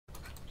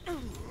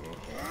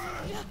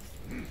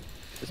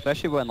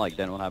Especially when like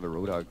they don't have a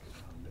roadhog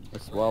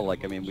as well.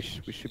 Like I mean, we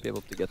should be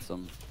able to get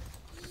some.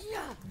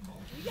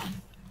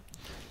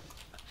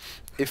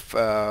 If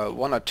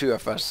one or two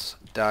of us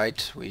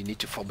died, we need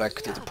to fall back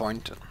to the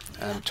point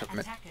and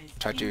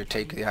try to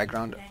take the high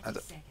ground.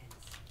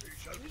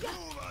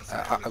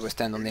 I will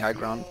stand on the high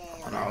ground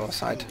on our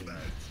side.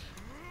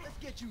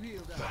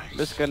 I'm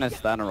just gonna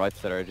stand on right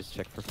side or just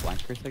check for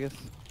flankers, I guess.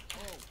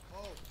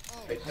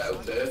 I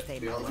doubt it, to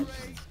be honest.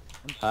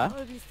 Huh? I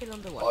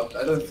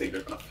don't think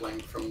they're gonna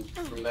flank from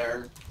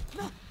there.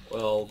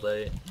 Well,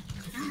 they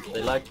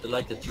like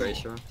the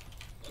tracer.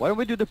 Why don't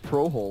we do the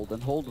pro hold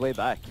and hold way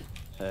back?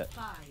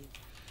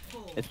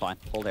 It's fine.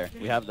 Hold there.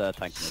 We have the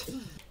tank.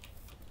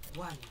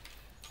 One.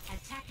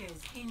 Attackers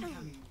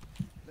incoming.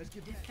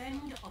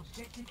 Defend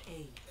objective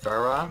A.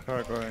 Pharah,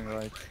 Pharah going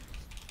right.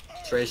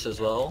 trace as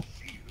well.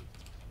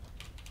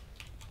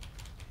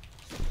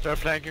 They're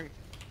flanking.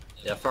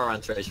 Yeah, Pharah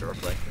and tracer are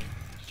flanking.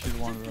 She's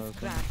one row.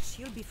 Scratch,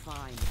 you'll be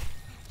fine.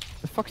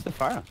 The fuck's the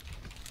fire?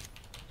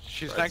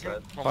 She's Right flanking.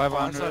 side. From 500.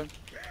 one side.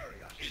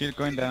 She's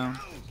going down.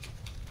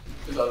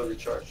 He's out of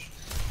recharge.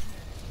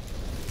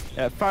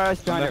 Yeah, fire is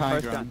behind On the her.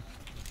 high First gun.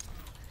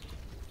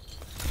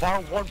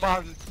 One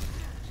button.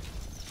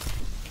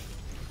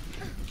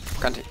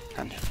 Can't.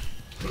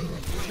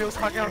 She was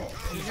fucking out.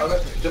 Okay,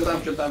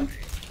 jump down.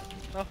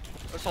 No,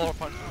 that's all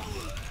fine.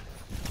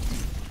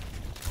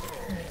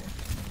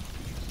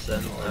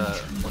 Then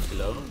one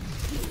below.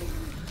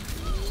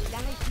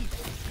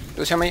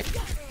 Lucy on me.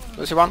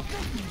 Lucy one.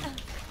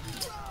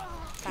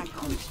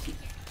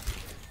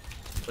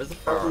 Where's the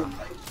Pharah?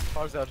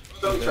 How's that?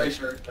 Still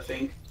tracer, I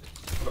think.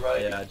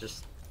 Alright. Yeah,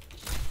 just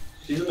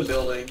She's in the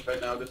building right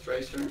now, the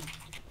tracer.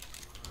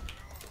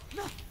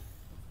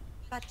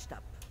 Patched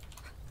up.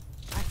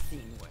 I've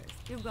seen worse.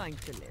 You're going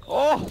to live.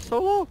 Oh,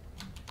 so low.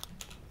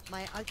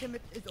 My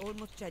ultimate is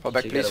almost ready. Fall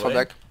back, She please. get Fall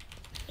away? back.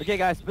 Okay,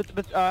 guys, but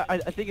I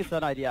think it's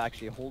an idea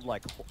actually. Hold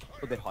like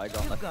a bit high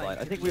ground left side.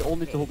 I think we all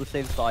need to hold the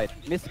same side.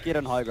 Miss Kid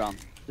on high ground.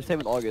 The same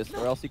with August,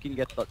 or else you can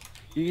get that.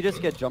 You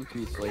just get jumped too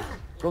easily.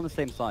 Go on the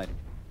same side.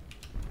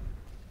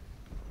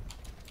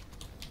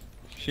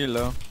 She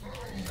low.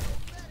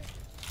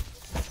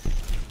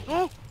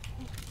 Oh!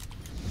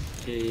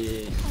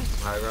 he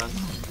high ground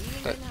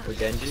with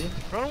Genji.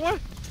 Run away!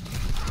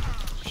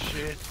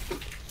 Shit.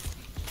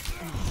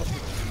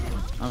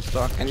 I'm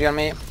stuck. Genji on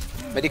me.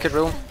 Medikit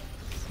room.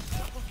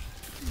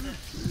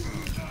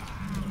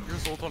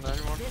 Use ult on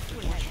anyone.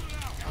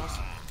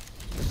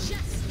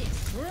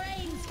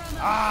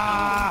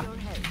 Ah!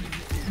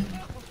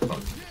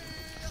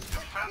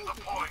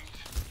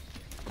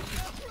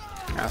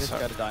 Ah, Just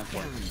sorry. got a dime for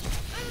it.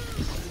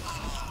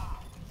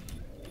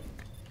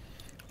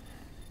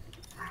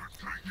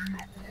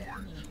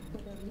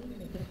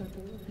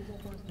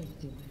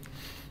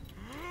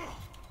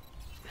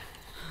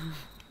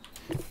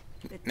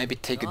 Maybe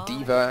take a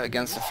diva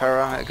against the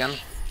Pharah again.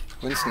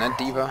 Winston and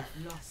diva.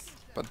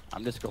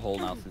 I'm just gonna hold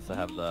now since I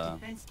have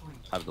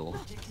the ult.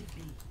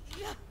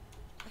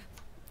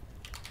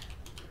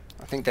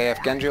 I think they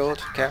have Genji ult.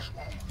 Care.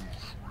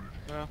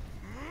 Yeah.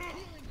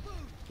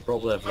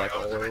 Probably have like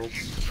all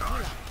worlds.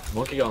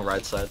 Monkey going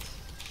right side.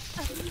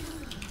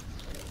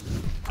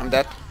 I'm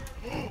dead.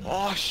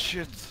 Oh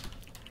shit.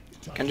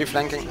 Genji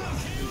flanking.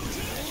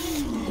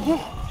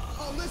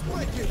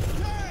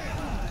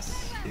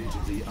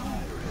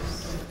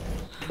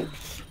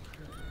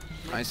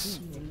 Nice.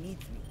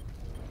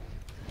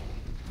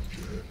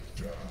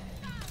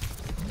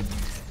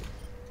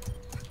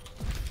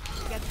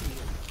 Get to you.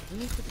 We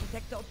need to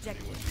protect the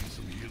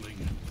objective.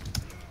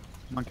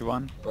 Monkey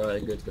one.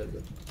 Right, good.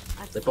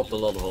 They popped a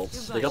lot of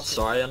ults. They got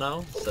Zarya now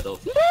instead of.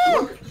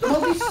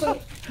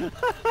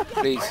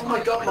 Please. Oh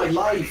my god, my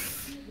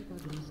life!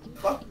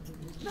 Fuck.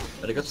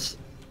 But they got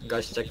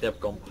guys check their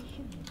comp.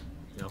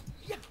 No.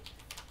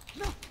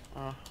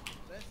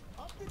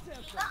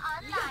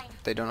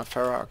 They don't have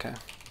Pharah. Okay.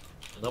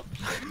 Nope.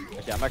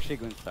 Okay, I'm actually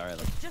going sorry.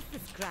 Like, Just a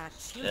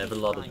scratch. They have a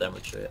lot of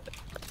damage. Yeah.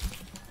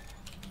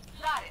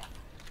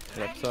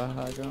 Left side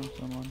high ground,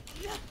 someone.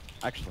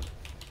 actually.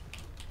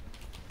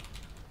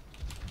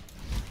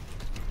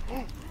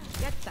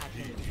 Get back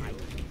in the fight.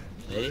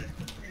 Hey.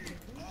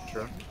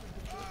 Sure.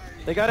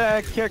 They got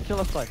a kill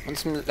left side.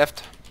 Winston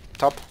left.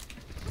 Top.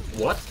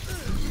 What?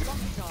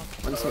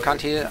 Winston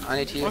can't heal. I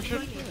need heal. Oh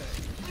shit.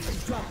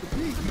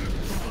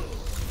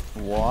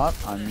 What?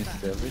 I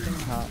missed everything.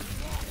 How?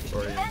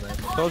 Sorry, man.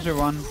 Soldier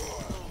one.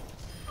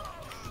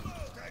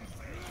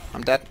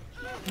 I'm dead.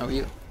 No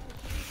heal.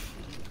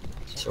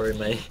 Sorry,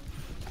 May. This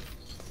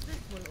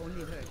will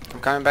only hurt. I'm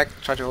coming back.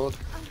 Try to hold.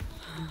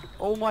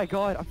 Oh my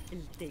god!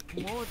 It'll take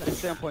more than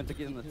Stand point to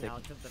get in the tick.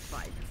 out of the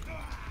fight.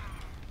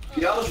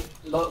 Yeah,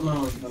 no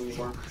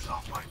anymore.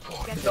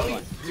 It's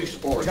only 2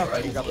 sports,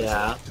 right?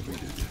 Yeah.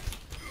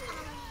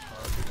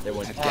 They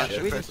went Yeah,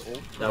 to shit.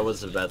 That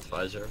was a bad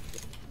visor.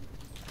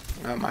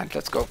 Never mind.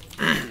 Let's go.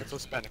 It's a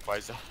Spanish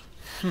visor.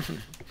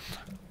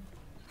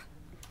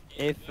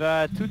 If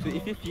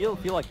if you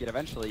feel like it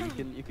eventually, you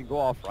can go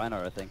off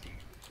Reinhardt, I think.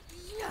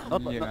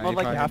 Not, Yeah, not like you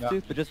if I have can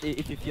to, but just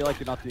if you feel like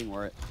you're not doing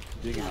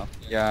doing enough.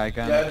 Yeah, I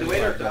can. Yeah, the way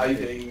they're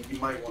diving, you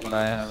might want But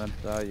I to...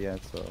 haven't died yet,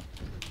 so...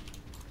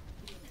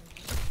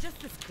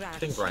 Just a scratch. I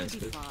think Brian's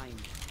You'll be good. fine.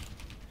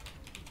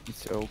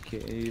 It's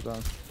okay, but...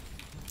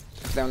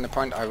 If they're on the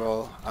point, I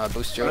will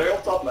boost Are they you.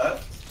 up top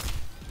left?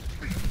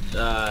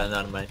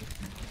 Not mine.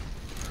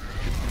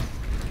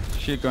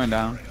 Shield going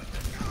down.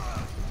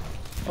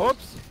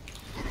 Oops!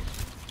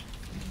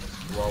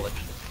 Wall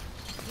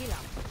actually. Heal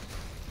up.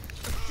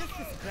 Just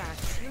a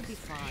scratch. You'll be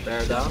fine.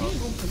 Bear down.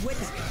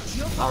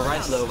 Oh,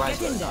 right low,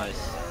 right low.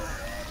 Nice.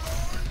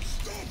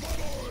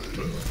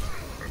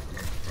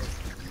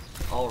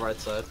 All right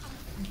side.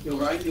 You're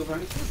right, you're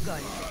right.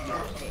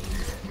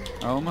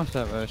 I almost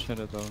have a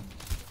shadow though.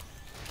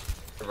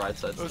 The right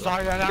side. Oh, still.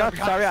 sorry, You got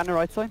Zarya on the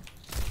right side.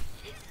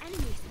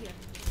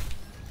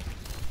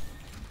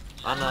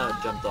 Anna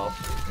jumped off.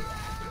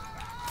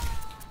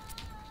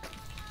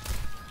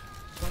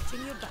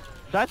 Watching your back.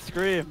 That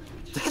scream.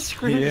 That's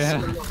crazy.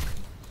 Yeah.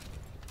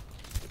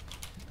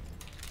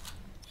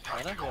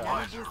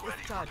 Energy is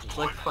charging. It's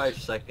like 5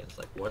 seconds.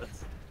 Like what?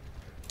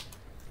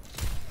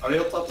 Are they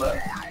up top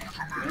left?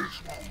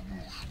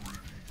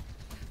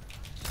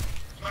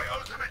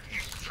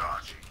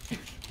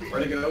 Where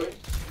are they going?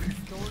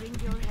 Storing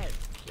your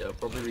health. Yeah,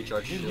 probably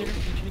recharge shield.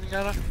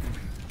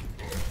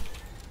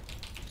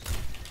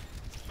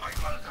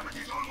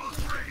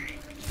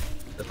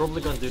 They're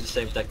probably gonna do the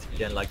same tactic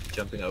again, like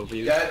jumping over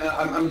you. Yeah,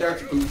 I'm there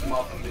to boot them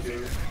off if they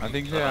do. I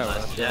think Oh, yeah.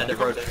 nice. Yeah, they're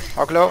rotating.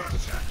 Hawk low.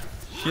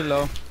 Shield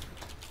low.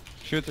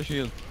 Shoot the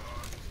shield.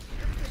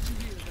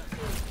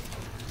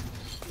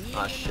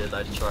 Ah shit,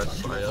 I charged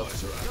sorry up.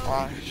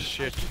 Ah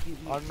shit.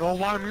 I know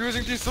why I'm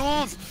using these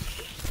tools!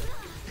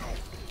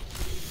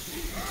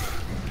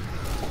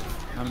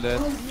 I'm dead.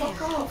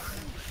 Fuck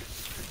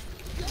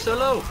off! So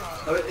low!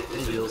 No,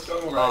 Heals. it's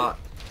going Ah, alright.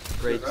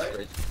 great, Right?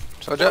 great.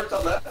 Soldier.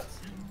 Top left.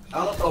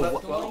 I'm up top Oh, left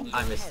as well.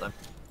 I missed them.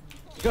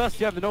 Gus,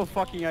 you have no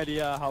fucking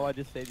idea how I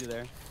just saved you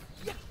there.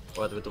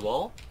 What, with the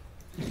wall?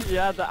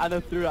 Yeah, the Anna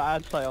threw an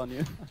anti on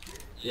you.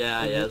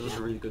 Yeah, it was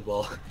a really good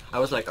wall. I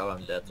was like, oh,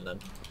 I'm dead, and then...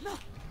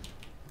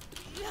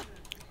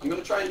 I'm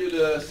gonna try and do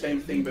the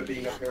same thing by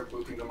being up here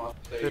booting them up.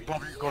 They're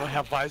probably gonna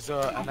have Visor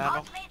and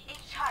Ammo.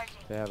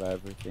 They have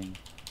everything.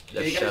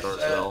 They you have guys, Shadow as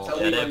well. tell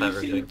Yeah, me they have when you've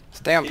everything.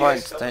 Stay on You point.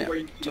 guys tell me where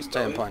you Just keep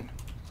stay on going. point.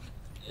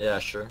 Yeah,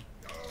 sure.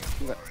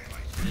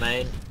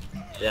 Main.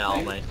 Yeah,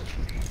 all main.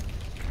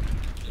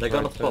 They're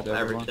gonna Right pop side, every.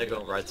 everyone. They're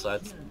going right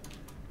side.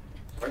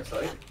 Right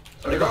side.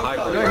 They go high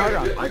ground. They're high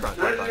ground. High ground.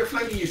 No, High no, they're ground.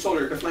 flanking you,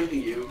 Soldier. They're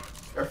flanking you.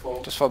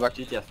 Careful. Just fall back.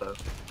 GTFO.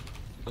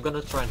 I'm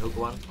gonna try and hook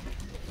one.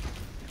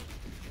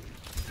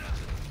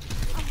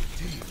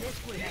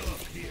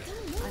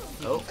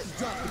 Oh,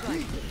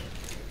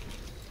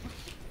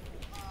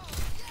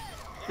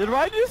 Did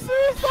Ryan do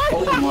suicide?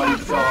 Oh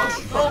my god.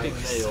 fucking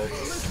nailed.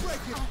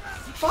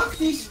 Fuck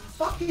these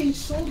fucking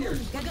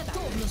soldiers.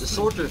 The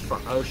soldier is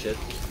front. Oh shit.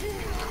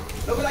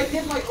 No, but I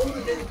did my ult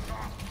and then...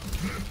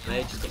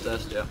 Mage is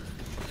possessed, yeah.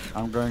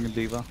 I'm going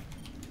Diva.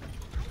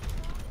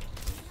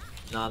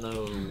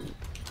 Nano.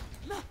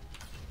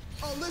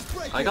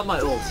 I got my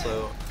ult,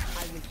 so.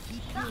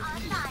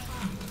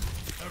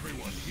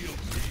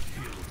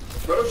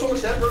 Brother,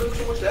 someone's dead. Brother,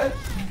 someone's dead.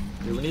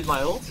 Do we need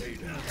my ult?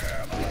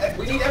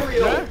 We need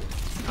every ult.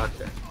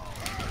 Okay.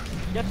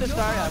 Get the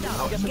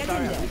Zarya. Get the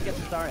Zarya. Get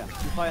the Zarya.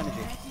 Use high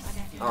energy.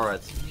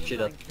 Alright. She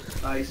dead.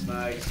 Nice,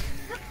 nice.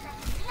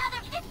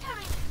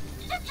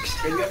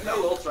 Okay, we have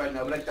no ults right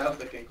now, but I doubt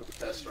they can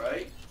contest,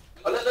 right?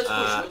 Oh, let's push,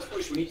 let's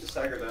push. We need to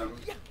stagger them.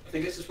 I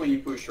think this is when you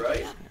push,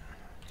 right?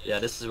 Yeah,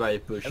 this is where you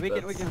push. And we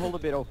but can hold a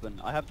bit open.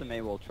 I have the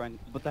May wall trying,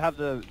 but they have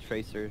the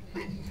Tracer.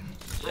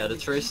 yeah, the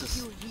trace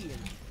is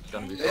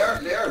gonna be. They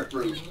are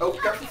brute. Oh,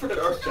 careful for the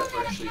Earth Scepter,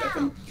 actually. That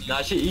can... No,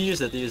 actually, he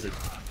used it. He used it.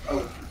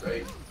 Oh,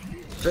 great.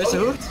 Trace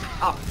Oh. hooked.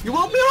 Ah, you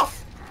want me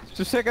off?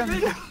 2 seconds!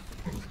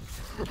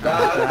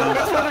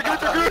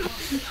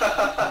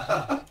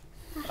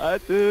 I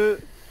do.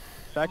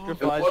 It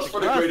Sacrifice. was for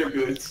the greater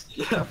good.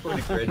 Yeah, for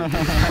the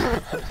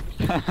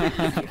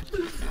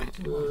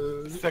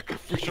great.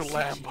 Sacrificial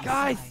lamb.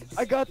 Guys,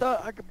 I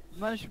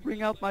managed to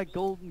bring out my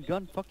golden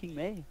gun fucking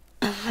May.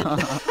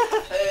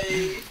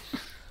 Hey!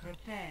 Prepare to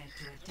attack.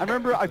 I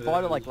remember I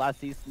bought it like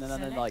last season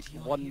and then like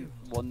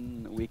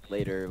one week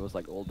later it was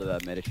like all the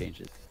meta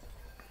changes.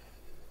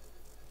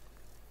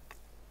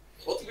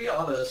 Well, to be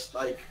honest,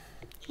 like,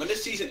 when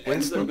this season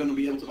ends, I'm gonna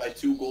be able to buy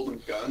 2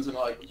 golden guns, and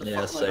like, what the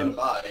Yeah, fuck am I gonna same.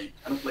 buy?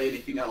 I don't play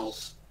anything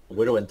else.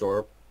 Widow and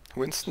Thorpe.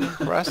 Winston,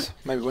 Raz?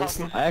 Maybe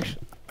Winston? I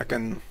actually I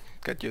can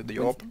get you the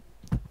orb.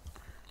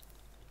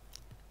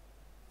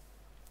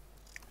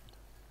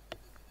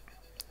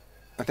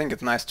 I think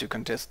it's nice to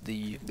contest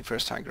the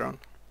first high ground.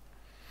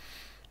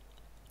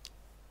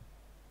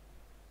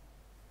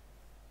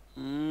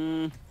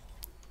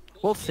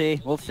 we'll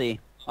see, we'll see.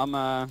 I'm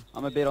a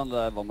bit on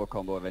the Vombo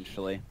combo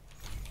eventually.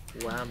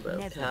 Wambo,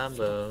 Never Cambo.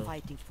 stop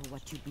fighting for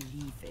what you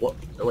believe in. What?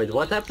 Wait,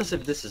 what happens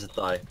if this is a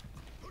tie?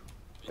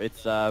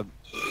 It's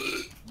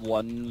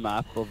one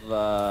map of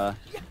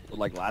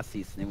like last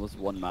season it was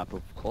one map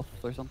of Koth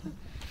or something.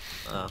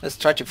 Let's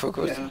try to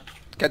focus. Yeah.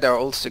 Get our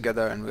ults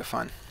together and we're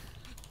fine.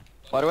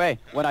 By the way,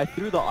 when I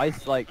threw the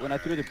ice, when I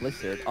threw the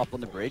blizzard up on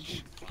the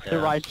bridge, the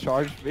right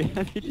charged me.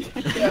 And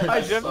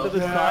I jumped to the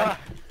side,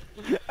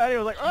 and he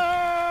was like,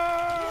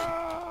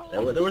 "Ah!"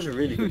 There was a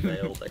really good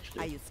ult Are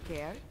actually. you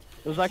scared?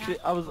 It was actually,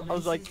 August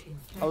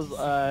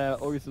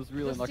was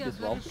really unlucky as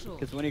well,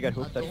 because when he got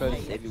hooked, I tried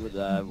to save you with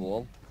the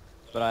wall,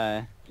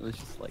 but it was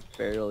just like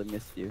barely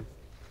missed you.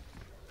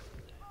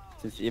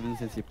 Even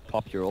since you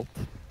popped your ult,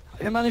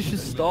 they managed to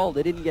stall.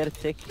 They didn't get a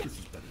tick.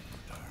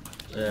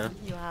 Yeah.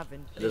 You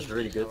haven't. It was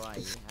really good.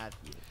 Have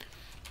you?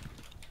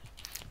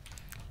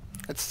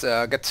 Let's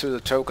get through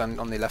the choke on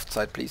the left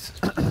side, please.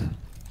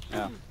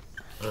 Yeah.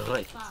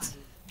 Right.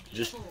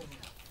 Just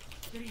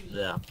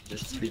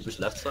speed push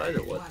left side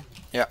or what?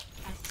 Yeah,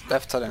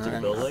 left side and right.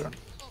 Building.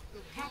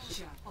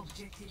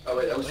 Oh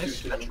wait, that was too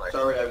soon.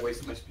 Sorry, I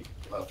wasted my speaker.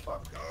 Oh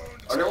fuck.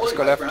 Are there Let's only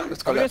go left. round?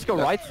 Let's go We left. just go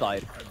right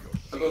side.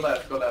 Go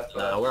left, go left.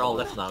 We're all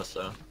left now,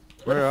 so.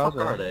 Where the are fuck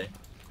are they?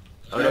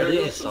 Oh, are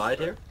they inside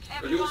here?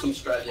 We're doing some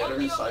strat, yeah,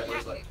 they're in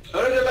sideways like.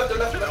 No, they're left, they're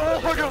left, they're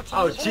left. Oh my god!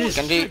 Oh jeez!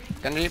 Genji.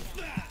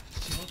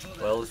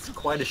 Well, it's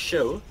quite a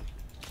show.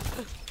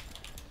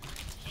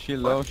 She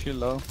low, she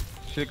low.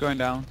 She's going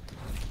down.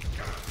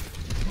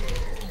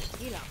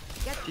 Get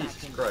back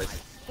Jesus in Christ.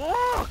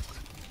 Fuck!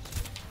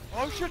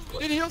 Oh shit!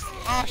 Did he heal?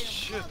 Ah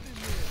shit!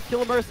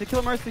 Kill a mercy, kill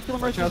a mercy, kill a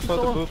mercy. Just for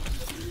the solo. boop.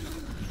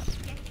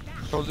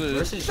 Soldier is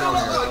Mercy's down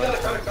here. I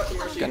got the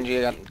mercy.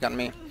 Genji got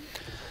me.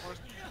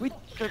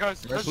 Okay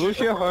guys, let's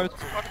Lucio hurt.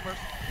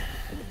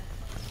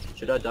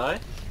 Should I die?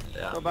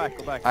 Yeah. Go back,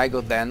 go back. I go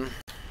then.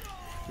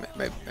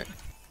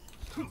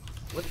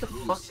 What the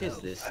fuck is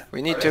this?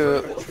 We need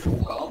to...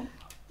 Calm.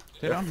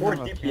 They don't 4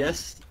 have a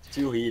DPS,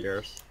 2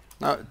 healers.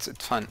 No, it's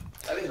fine.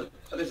 That is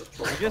a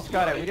troll. We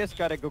just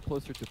gotta go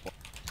closer to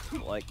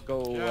like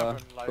go Yeah,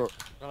 but like, go,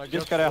 when I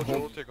just get gotta full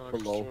hold ult, they're gonna be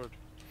below. destroyed.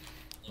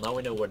 Now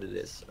we know what it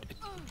is.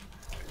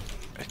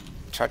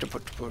 Try to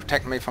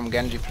protect me from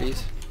Genji,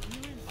 please.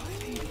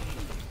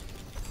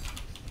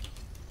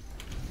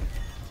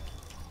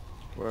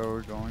 Where are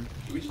we going?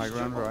 We just High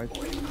ground, jump on right?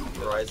 point.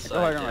 Right Go side,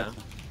 high yeah. ground,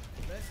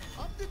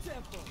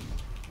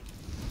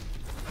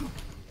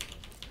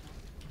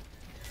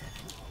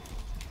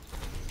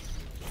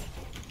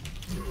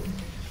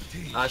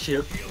 Ah, she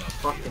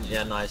fucking,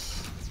 yeah,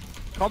 nice.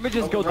 Can't we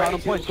just go down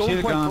on point? Go on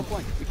Shield point, go gone. on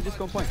point. We can just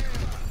go on point.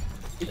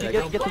 If Yeah,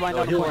 you get the line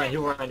down on he'll point. run,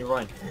 he'll run, he'll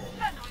run.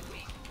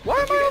 Why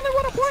am I only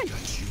one on point?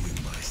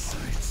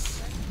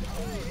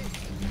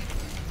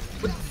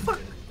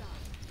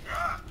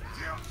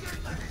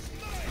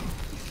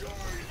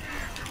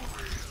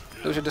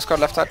 Lucio just got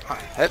left side.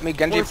 Help me,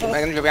 Genji.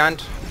 Genji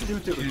behind.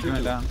 She's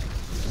going down.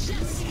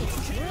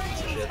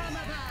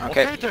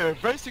 Okay, They're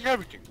wasting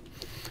everything.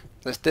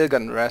 they still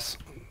got rest.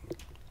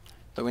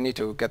 So we need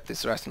to get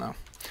this rest now.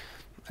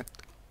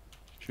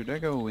 Should I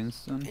go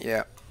Winston?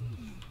 Yeah.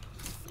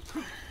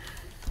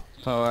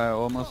 So I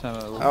almost have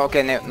a... Oh,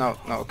 okay, no,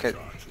 okay.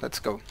 Let's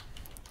go.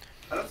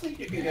 I don't think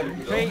you can get a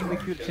good Hey, we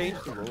could change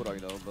the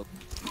Roadhog though, but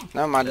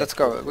Never mind, let's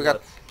go. We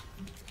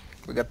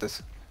got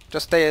this.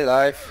 Just stay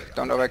alive.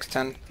 Don't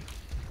overextend.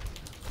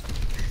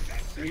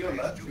 Can you go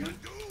left?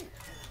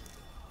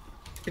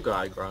 You go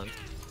high ground.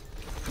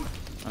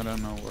 I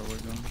don't know where we're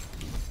going.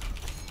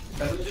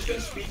 Guys, I'm just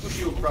gonna speed push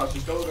you across.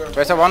 Just go there.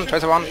 Tracer 1,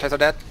 Tracer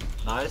dead.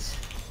 Nice.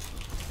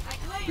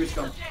 Who's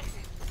come?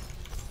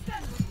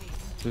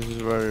 This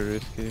is very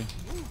risky.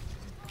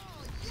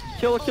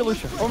 kill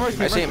Lucia. Oh mercy,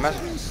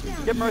 Mercy,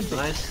 Get mercy.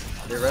 Nice.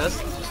 The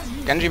rest.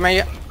 Genji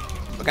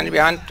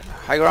behind.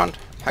 High ground.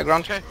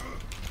 Okay.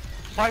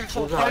 Five,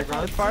 Soldier high five,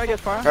 ground. Fire, get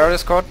fire. Barrel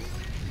is caught.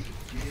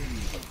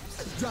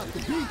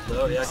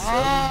 Oh, yeah,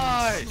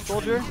 Nice!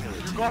 Soldier.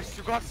 You got this,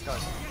 guys.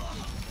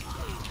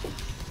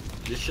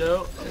 this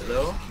show.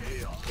 Hello.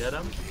 Get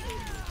him.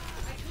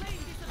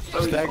 Oh,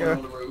 he's Stagger.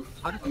 on the roof.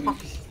 How the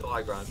fuck is he still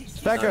high ground?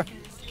 Stagger.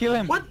 Kill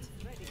him. What?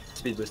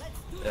 Speed boost.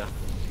 Yeah.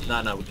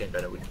 No, we can't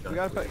get it. We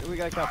We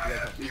got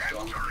cap. He's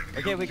gone.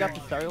 Okay, we got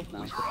the Stariel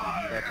now.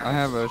 I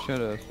have a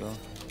shadow, so...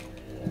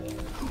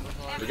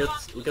 We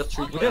got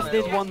 3 We just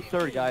did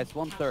 1/3, guys.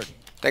 1/3.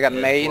 They got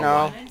Mei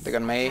now. They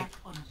got Mei.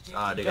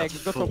 Ah, they Okay,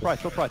 got go full.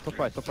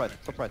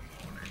 top right.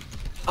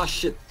 Ah,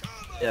 shit.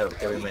 Yeah,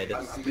 okay, we made it.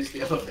 I missed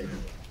the elevator.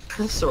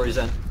 Sorry,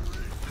 Zen.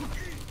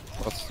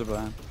 What's the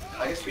plan?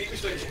 I can speed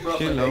push like across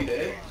Chill, like no. they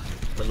did.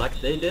 But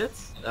like they did?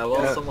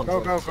 Well, someone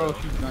Go, told, go, so-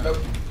 she's going. No,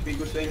 speed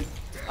push thing.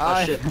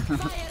 Ah, shit.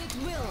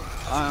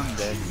 I'm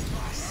dead.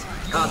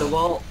 Ah, the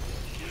wall.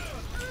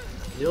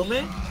 Heal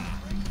me?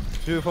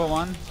 2 for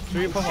 1,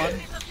 3 for 1,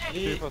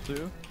 3 for 2.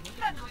 You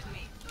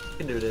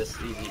can do this,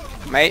 easy.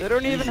 Mei. They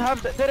don't even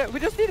have the, we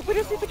just need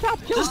the cap.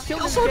 Kill Just kill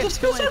kill this soldier, game. just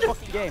kill Kill this soldier.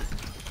 fucking game.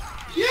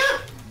 Yeah!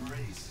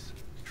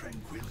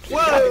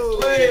 Whoa!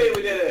 Hey,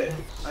 we did it!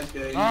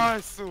 Okay.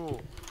 Nice!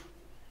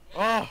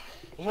 Oh,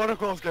 what a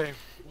close game.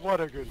 What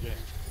a good game.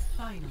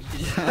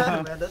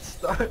 Yeah, man, let's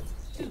start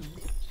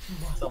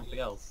something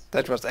else.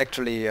 That was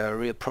actually a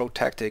real pro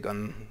tactic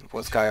on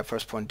Volskaya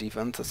first point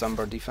defense, the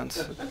Sombra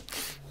defense.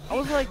 I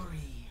was like,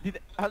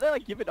 Have they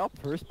like given up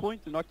first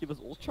point to not give us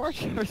ult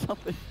charge or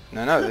something?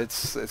 No,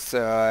 it's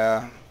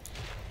the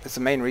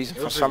main reason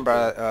for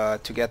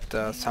Sombra to get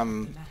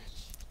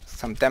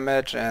some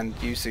damage and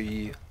use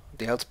the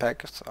health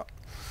pack. So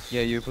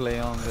Yeah, you play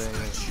on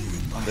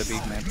the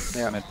big map.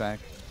 Yeah. Map pack.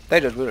 they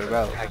did really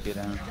well. Hack it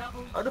down.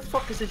 How the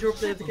fuck is this your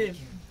play of the game?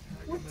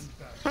 What?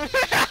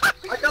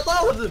 I got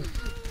all of them!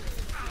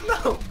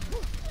 No!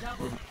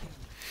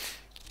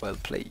 Well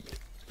played.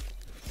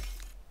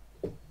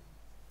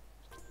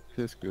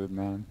 Feels good,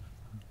 man.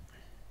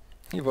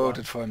 He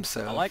voted for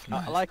himself. I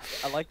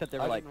like that they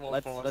were like,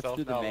 let's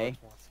do the May.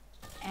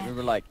 We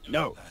were like,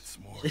 no.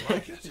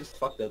 Just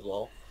fuck that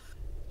wall.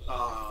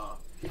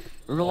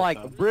 We were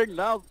like, bring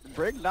down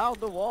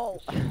the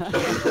wall.